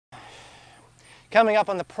Coming up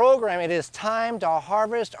on the program, it is time to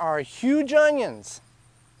harvest our huge onions.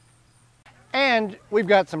 And we've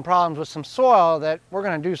got some problems with some soil that we're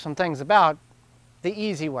going to do some things about the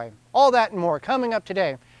easy way. All that and more coming up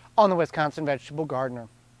today on the Wisconsin Vegetable Gardener.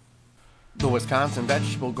 The Wisconsin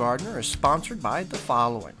Vegetable Gardener is sponsored by the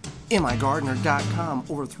following. MIgardener.com,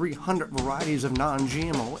 over 300 varieties of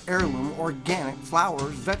non-GMO, heirloom, organic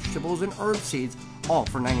flowers, vegetables, and herb seeds, all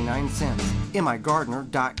for 99 cents.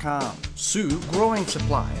 MIgardener.com. Sioux Growing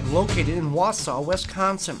Supply, located in Wausau,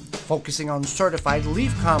 Wisconsin, focusing on certified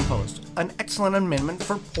leaf compost, an excellent amendment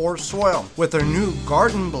for poor soil. With their new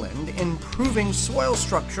garden blend, improving soil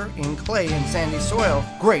structure in clay and sandy soil,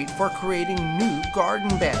 great for creating new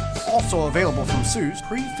garden beds. Also available from Sioux's,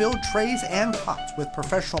 pre-filled trays and pots with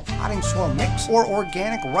professional potting soil mix or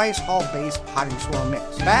organic rice hull-based potting soil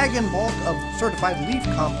mix. Bag and bulk of certified leaf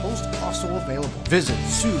compost also available. Visit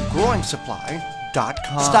SiouxGrowingSupply.com.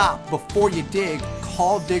 Stop before you dig.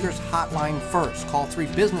 Call Digger's Hotline first. Call 3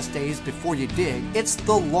 business days before you dig. It's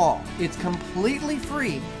the law. It's completely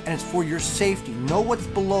free and it's for your safety. Know what's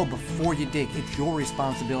below before you dig. It's your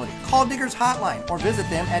responsibility. Call Digger's Hotline or visit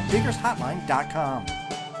them at diggershotline.com.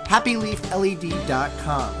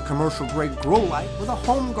 HappyLeafLED.com, a commercial grade grow light with a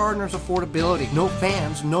home gardener's affordability. No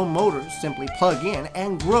fans, no motors, simply plug in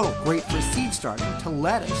and grow. Great for seed starting to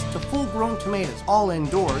lettuce to full grown tomatoes, all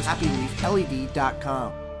indoors.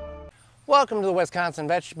 HappyLeafLED.com. Welcome to the Wisconsin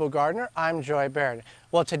Vegetable Gardener. I'm Joy Baird.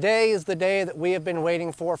 Well, today is the day that we have been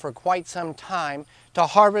waiting for quite some time to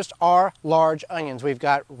harvest our large onions. We've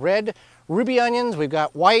got red ruby onions, we've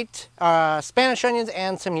got white Spanish onions,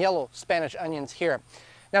 and some yellow Spanish onions here.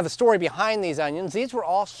 Now, the story behind these onions, these were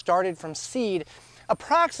all started from seed.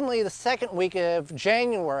 Approximately the second week of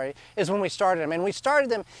January is when we started them, and we started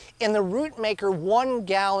them in the Root Maker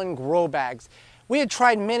 1-gallon grow bags. We had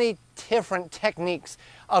tried many different techniques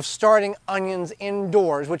of starting onions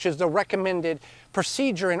indoors, which is the recommended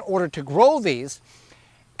procedure in order to grow these,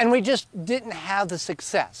 and we just didn't have the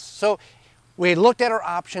success. So we looked at our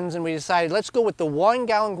options and we decided, let's go with the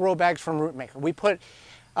 1-gallon grow bags from Root Maker.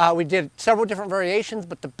 We did several different variations,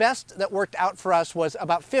 but the best that worked out for us was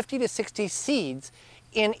about 50 to 60 seeds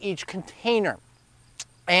in each container.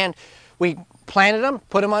 And we planted them,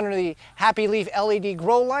 put them under the Happy Leaf LED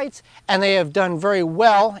grow lights, and they have done very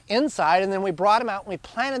well inside. And then we brought them out and we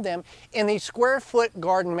planted them in the square foot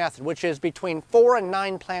garden method, which is between 4 and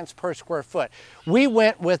 9 plants per square foot. We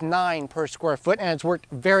went with 9 per square foot, and it's worked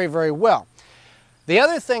very, very well. The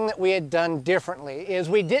other thing that we had done differently is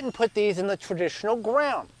we didn't put these in the traditional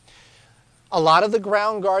ground. A lot of the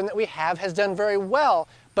ground garden that we have has done very well,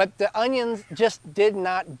 but the onions just did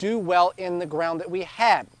not do well in the ground that we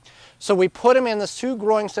had. So we put them in the Sioux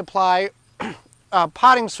Growing Supply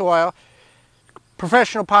potting soil,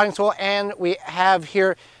 professional potting soil, and we have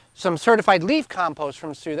here some certified leaf compost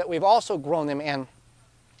from Sioux that we've also grown them in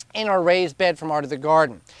our raised bed from Art of the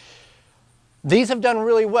Garden. These have done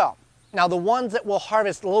really well. Now, the ones that we'll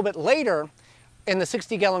harvest a little bit later in the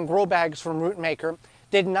 60-gallon grow bags from Root Maker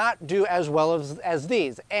did not do as well as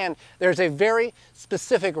these. And there's a very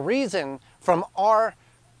specific reason from our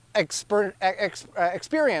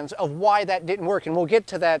experience of why that didn't work. And we'll get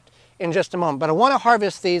to that in just a moment. But I want to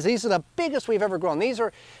harvest these. These are the biggest we've ever grown. These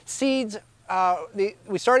are seeds.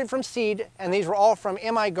 We started from seed, and these were all from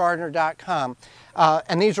MIgardener.com.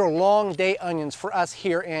 And these are long day onions for us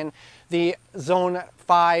here in the Zone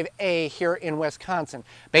 5A here in Wisconsin.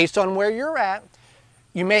 Based on where you're at,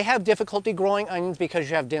 you may have difficulty growing onions because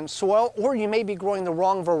you have dense soil, or you may be growing the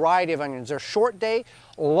wrong variety of onions. They're short day,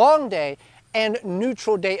 long day, and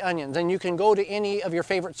neutral day onions. And you can go to any of your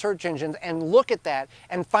favorite search engines and look at that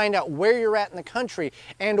and find out where you're at in the country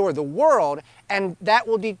and or the world, and that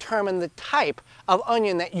will determine the type of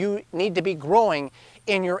onion that you need to be growing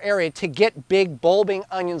in your area to get big bulbing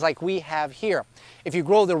onions like we have here. If you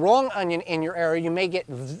grow the wrong onion in your area, you may get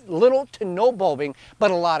little to no bulbing,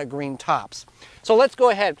 but a lot of green tops. So let's go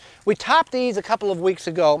ahead. We topped these a couple of weeks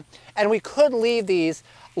ago, and we could leave these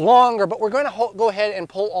longer, but we're going to go ahead and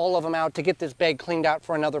pull all of them out to get this bed cleaned out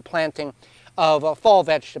for another planting of fall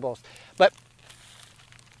vegetables. But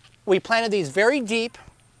we planted these very deep,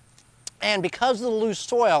 and because of the loose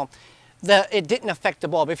soil, it didn't affect the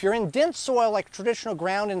bulb. If you're in dense soil like traditional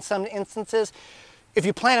ground in some instances, if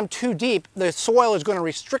you plant them too deep, the soil is going to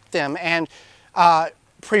restrict them and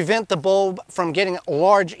prevent the bulb from getting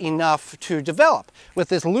large enough to develop. With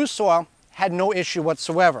this loose soil, had no issue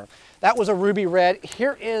whatsoever. That was a ruby red.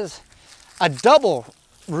 Here is a double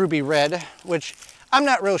ruby red, which I'm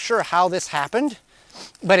not real sure how this happened,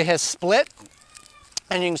 but it has split.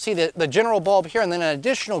 And you can see the general bulb here and then an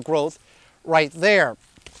additional growth right there.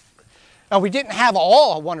 Now, we didn't have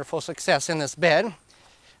all a wonderful success in this bed.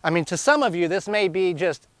 I mean, to some of you, this may be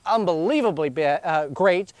just unbelievably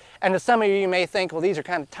great, and to some of you, you may think, well, these are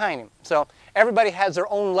kind of tiny. So everybody has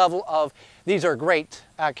their own level of these are great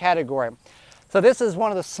category. So this is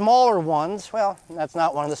one of the smaller ones. Well, that's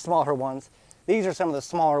not one of the smaller ones. These are some of the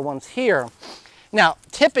smaller ones here. Now,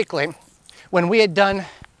 typically, when we had done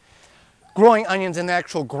growing onions in the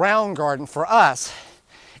actual ground garden for us,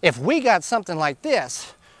 if we got something like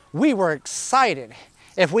this, we were excited.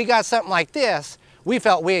 If we got something like this, we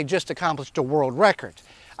felt we had just accomplished a world record.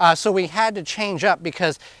 So we had to change up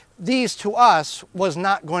because these to us was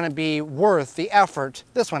not going to be worth the effort.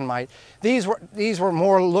 This one might. These were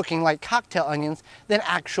more looking like cocktail onions than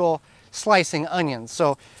actual slicing onions.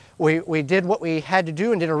 So we did what we had to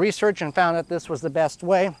do and did a research and found that this was the best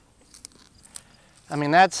way. I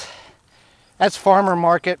mean, that's farmer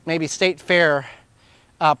market, maybe state fair,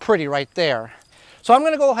 pretty right there. So I'm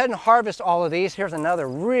going to go ahead and harvest all of these. Here's another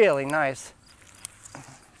really nice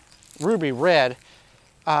ruby red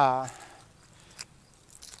onion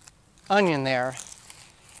there.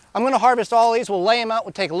 I'm going to harvest all these. We'll lay them out.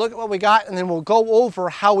 We'll take a look at what we got, and then we'll go over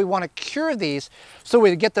how we want to cure these so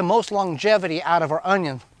we get the most longevity out of our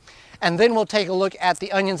onion. And then we'll take a look at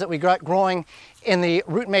the onions that we got growing in the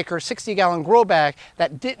Root Maker 60-gallon grow bag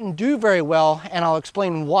that didn't do very well, and I'll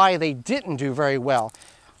explain why they didn't do very well.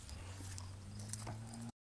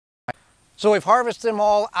 So we've harvested them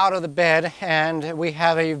all out of the bed, and we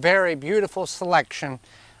have a very beautiful selection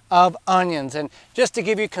of onions. And just to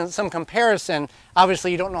give you some comparison,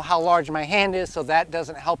 obviously you don't know how large my hand is, so that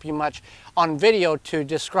doesn't help you much on video to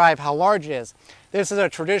describe how large it is. This is a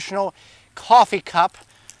traditional coffee cup.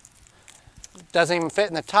 Doesn't even fit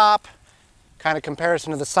in the top. Kind of comparison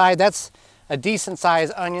to the side. That's a decent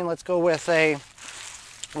sized onion. Let's go with a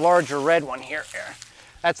larger red one here.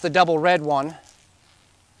 That's the double red one.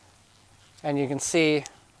 And you can see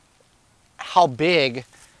how big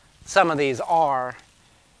some of these are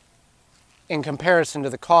in comparison to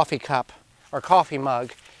the coffee cup or coffee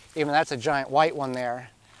mug. Even that's a giant white one there.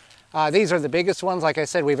 These are the biggest ones, like I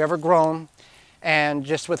said, we've ever grown. And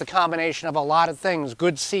just with a combination of a lot of things,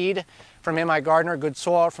 good seed from M.I. Gardener, good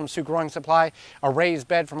soil from Sioux Growing Supply, a raised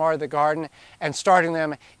bed from Art of the Garden, and starting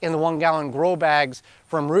them in the 1-gallon grow bags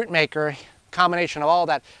from Root Maker. Combination of all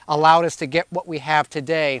that allowed us to get what we have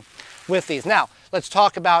today with these. Now, let's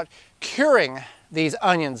talk about curing these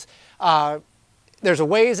onions. There's a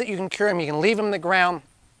ways that you can cure them. You can leave them in the ground.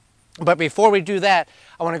 But before we do that,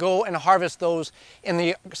 I want to go and harvest those in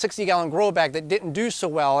the 60-gallon grow bag that didn't do so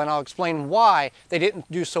well, and I'll explain why they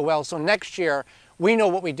didn't do so well. So next year, we know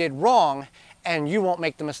what we did wrong, and you won't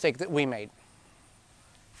make the mistake that we made.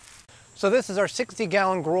 So this is our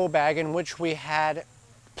 60-gallon grow bag in which we had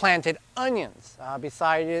planted onions.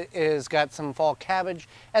 Beside it is got some fall cabbage,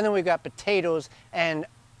 and then we've got potatoes and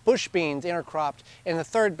bush beans intercropped in the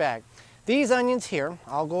third bag. These onions here,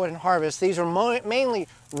 I'll go ahead and harvest. These are mainly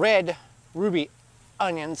red ruby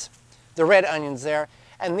onions, the red onions there,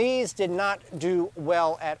 and these did not do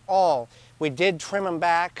well at all. We did trim them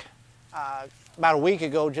back about a week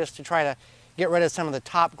ago just to try to get rid of some of the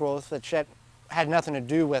top growth that had nothing to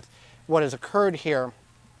do with what has occurred here.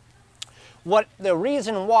 The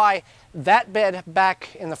reason why that bed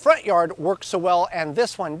back in the front yard worked so well and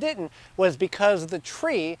this one didn't was because of the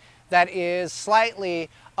tree that is slightly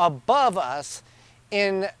above us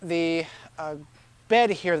in the bed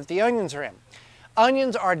here that the onions are in.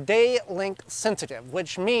 Onions are day length sensitive,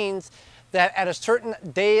 which means that at a certain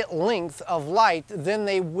day length of light, then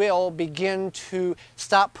they will begin to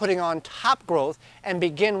stop putting on top growth and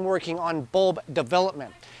begin working on bulb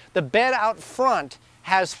development. The bed out front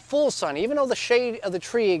has full sun. Even though the shade of the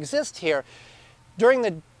tree exists here, during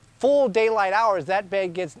the full daylight hours, that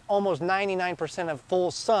bed gets almost 99% of full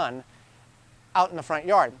sun out in the front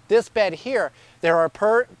yard. This bed here, there are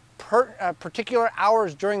particular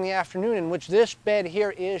hours during the afternoon in which this bed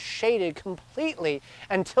here is shaded completely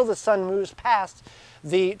until the sun moves past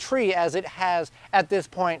the tree as it has at this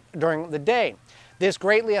point during the day. This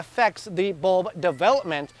greatly affects the bulb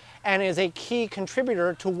development and is a key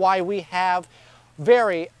contributor to why we have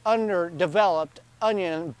very underdeveloped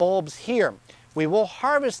onion bulbs here. We will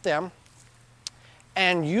harvest them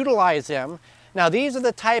and utilize them. Now, these are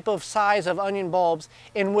the type of size of onion bulbs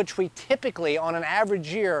in which we typically, on an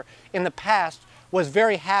average year in the past, was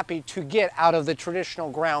very happy to get out of the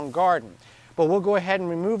traditional ground garden. But we'll go ahead and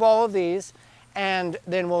remove all of these, and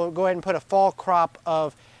then we'll go ahead and put a fall crop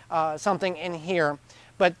of something in here.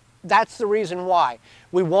 But that's the reason why.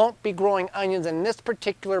 We won't be growing onions in this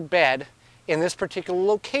particular bed, in this particular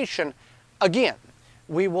location again.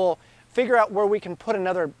 We will figure out where we can put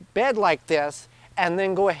another bed like this and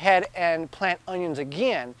then go ahead and plant onions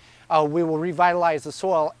again, we will revitalize the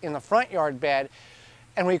soil in the front yard bed,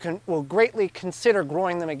 and we'll greatly consider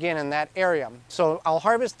growing them again in that area. So I'll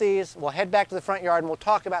harvest these, we'll head back to the front yard, and we'll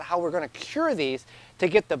talk about how we're going to cure these to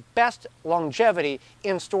get the best longevity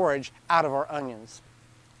in storage out of our onions.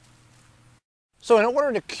 So in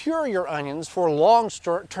order to cure your onions for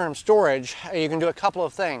long-term storage, you can do a couple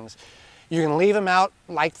of things. You can leave them out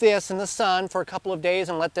like this in the sun for a couple of days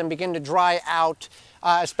and let them begin to dry out,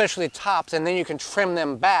 especially the tops, and then you can trim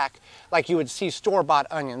them back like you would see store-bought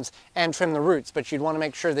onions and trim the roots, but you'd want to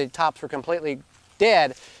make sure the tops were completely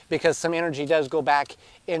dead because some energy does go back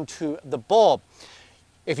into the bulb.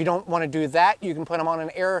 If you don't want to do that, you can put them on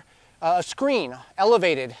an air screen,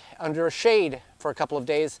 elevated under a shade for a couple of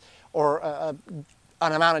days, or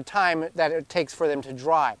an amount of time that it takes for them to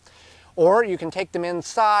dry. Or you can take them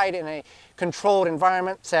inside in a controlled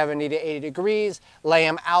environment, 70 to 80 degrees, lay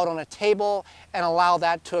them out on a table and allow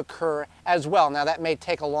that to occur as well. Now that may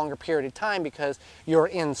take a longer period of time because you're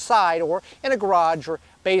inside or in a garage or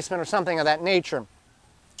basement or something of that nature.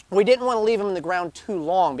 We didn't want to leave them in the ground too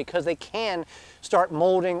long because they can start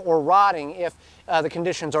molding or rotting if the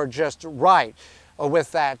conditions are just right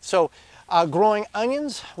with that. So growing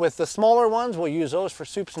onions, with the smaller ones, we'll use those for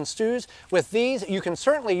soups and stews. With these, you can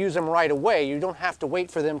certainly use them right away. You don't have to wait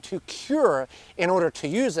for them to cure in order to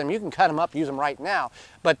use them. You can cut them up, use them right now.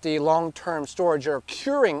 But the long-term storage or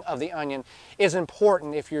curing of the onion is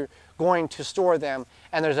important if you're going to store them.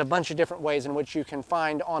 And there's a bunch of different ways in which you can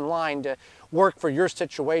find online to work for your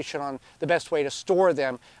situation on the best way to store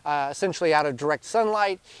them, essentially out of direct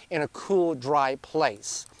sunlight in a cool, dry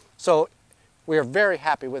place. So we are very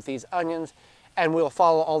happy with these onions, and we'll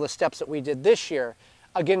follow all the steps that we did this year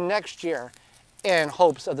again next year in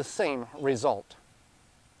hopes of the same result.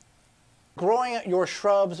 Growing your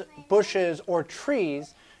shrubs, bushes, or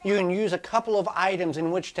trees, you can use a couple of items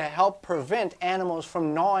in which to help prevent animals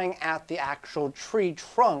from gnawing at the actual tree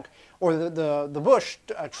trunk or the bush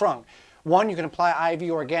trunk. One, you can apply IV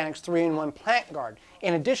Organics 3-in-1 Plant Guard.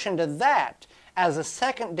 In addition to that, as a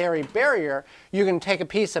secondary barrier, you can take a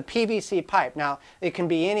piece of PVC pipe. Now, it can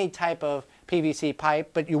be any type of PVC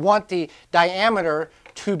pipe, but you want the diameter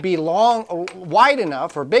to be wide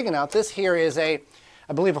enough or big enough. This here is I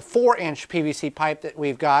believe a 4-inch PVC pipe that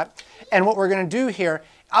we've got. And what we're going to do here,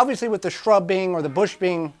 obviously with the shrub being or the bush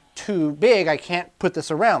being too big, I can't put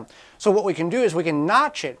this around. So what we can do is we can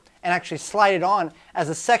notch it and actually slide it on as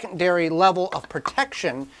a secondary level of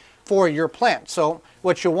protection for your plant. So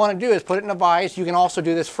what you'll want to do is put it in a vise. You can also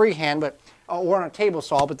do this freehand, or on a table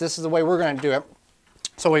saw, but this is the way we're going to do it.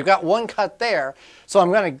 So we've got one cut there. So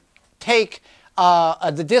I'm going to take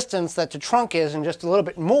the distance that the trunk is and just a little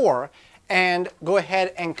bit more and go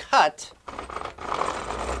ahead and cut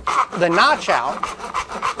the notch out.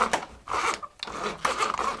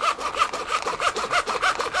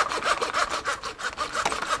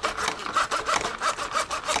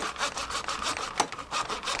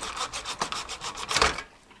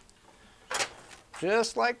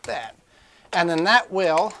 Just like that. And then that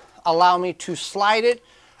will allow me to slide it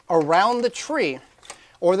around the tree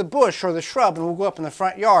or the bush or the shrub, and we'll go up in the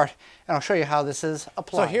front yard and I'll show you how this is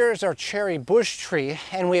applied. So here's our cherry bush tree,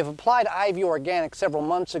 and we have applied IV Organic several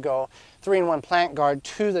months ago, 3-in-1 Plant Guard,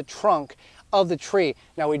 to the trunk of the tree.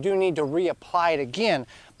 Now we do need to reapply it again,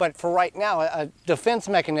 but for right now, a defense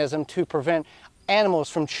mechanism to prevent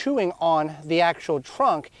animals from chewing on the actual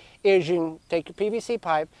trunk is you can take your PVC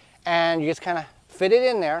pipe and you just kind of fit it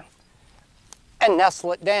in there and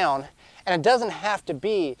nestle it down. And it doesn't have to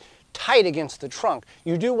be tight against the trunk.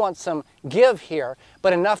 You do want some give here,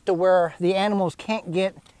 but enough to where the animals can't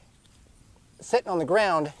get sitting on the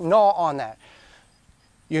ground, gnaw on that.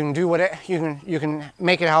 You can do whatever, you can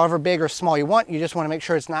make it however big or small you want. You just want to make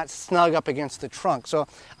sure it's not snug up against the trunk. So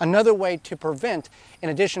another way to prevent, in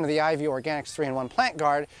addition to the IV Organics 3-in-1 Plant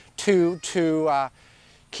Guard, to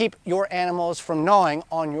keep your animals from gnawing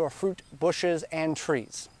on your fruit, bushes, and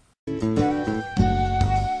trees.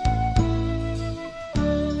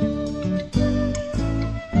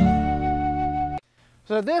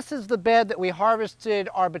 So this is the bed that we harvested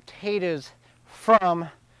our potatoes from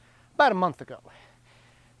about a month ago.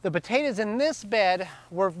 The potatoes in this bed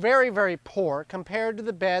were very, very poor compared to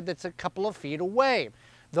the bed that's a couple of feet away.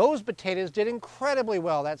 Those potatoes did incredibly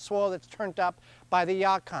well, that soil that's turned up by the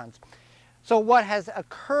yacons. So what has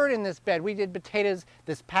occurred in this bed, we did potatoes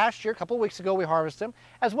this past year, a couple of weeks ago we harvested them,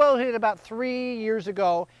 as well as we did about 3 years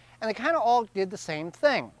ago, and they kind of all did the same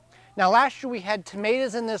thing. Now last year we had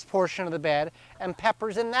tomatoes in this portion of the bed and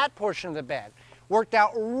peppers in that portion of the bed. Worked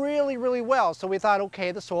out really, really well, so we thought,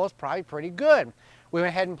 okay, the soil is probably pretty good. We went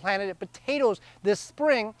ahead and planted potatoes this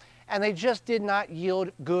spring, and they just did not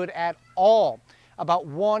yield good at all. About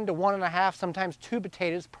 1 to 1.5, sometimes 2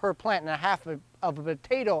 potatoes per plant, and a half of a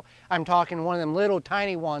potato, I'm talking one of them little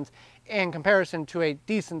tiny ones, in comparison to a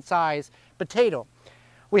decent sized potato.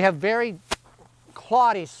 We have very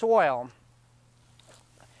cloddy soil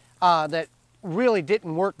that really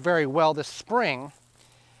didn't work very well this spring,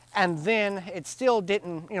 and then it still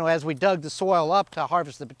didn't, you know, as we dug the soil up to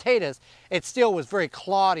harvest the potatoes, it still was very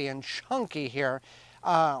cloddy and chunky here.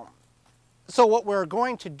 So what we're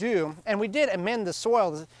going to do, and we did amend the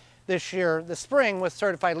soil this year, the spring, with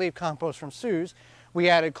certified leaf compost from Sue's. We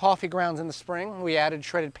added coffee grounds in the spring, we added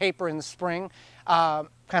shredded paper in the spring, kind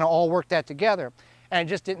of all worked that together, and it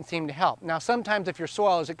just didn't seem to help. Now sometimes if your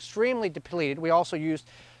soil is extremely depleted, we also used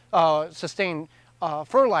sustained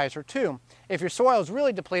fertilizer too. If your soil is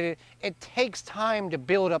really depleted, it takes time to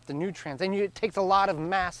build up the nutrients, and it takes a lot of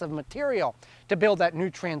massive material to build that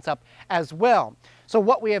nutrients up as well. So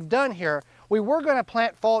what we have done here, we were going to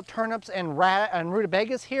plant fall turnips and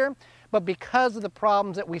rutabagas here, but because of the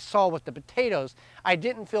problems that we saw with the potatoes, I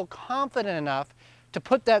didn't feel confident enough to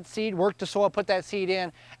put that seed, work the soil, put that seed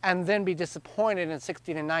in, and then be disappointed in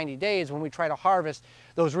 60 to 90 days when we try to harvest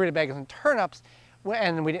those rutabagas and turnips,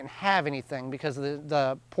 and we didn't have anything because of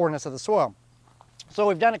the poorness of the soil. So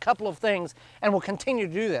we've done a couple of things, and we'll continue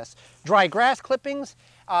to do this. Dry grass clippings,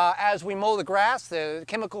 as we mow the grass, the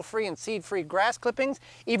chemical-free and seed-free grass clippings.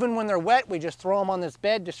 Even when they're wet, we just throw them on this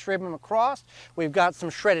bed, distribute them across. We've got some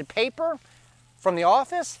shredded paper from the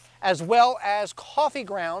office, as well as coffee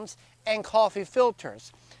grounds and coffee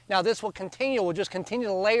filters. Now this will continue, we'll just continue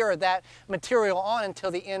to layer that material on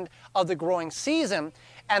until the end of the growing season.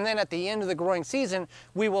 And then at the end of the growing season,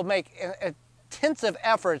 we will make intensive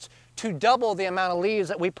efforts to double the amount of leaves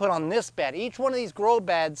that we put on this bed. Each one of these grow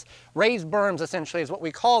beds, raised berms essentially is what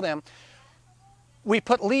we call them, we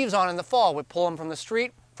put leaves on in the fall. We pull them from the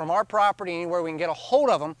street, from our property, anywhere we can get a hold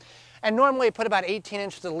of them. And normally we put about 18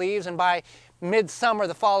 inches of leaves, and by midsummer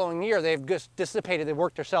the following year they've just dissipated, they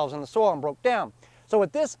worked themselves in the soil and broke down. So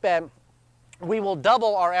with this bed, we will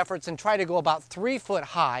double our efforts and try to go about 3 foot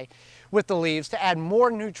high with the leaves to add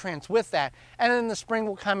more nutrients with that. And then in the spring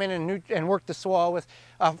we'll come in and work the soil with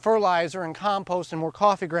fertilizer and compost and more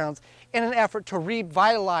coffee grounds in an effort to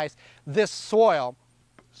revitalize this soil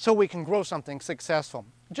so we can grow something successful.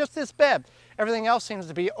 Just this bed. Everything else seems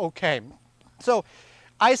to be okay. So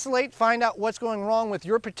isolate, find out what's going wrong with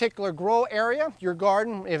your particular grow area, your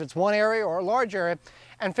garden, if it's one area or a large area,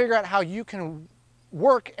 and figure out how you can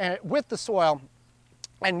work with the soil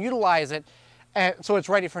and utilize it so it's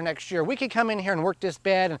ready for next year. We could come in here and work this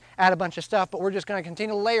bed and add a bunch of stuff, but we're just going to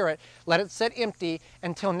continue to layer it, let it sit empty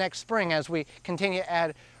until next spring as we continue to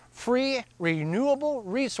add free, renewable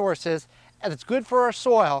resources that's good for our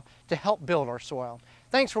soil to help build our soil.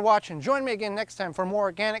 Thanks for watching. Join me again next time for more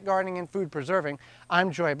organic gardening and food preserving.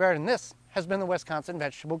 I'm Joy Baird, and this has been the Wisconsin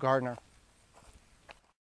Vegetable Gardener.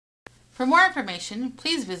 For more information,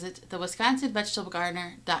 please visit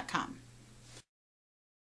thewisconsinvegetablegardener.com.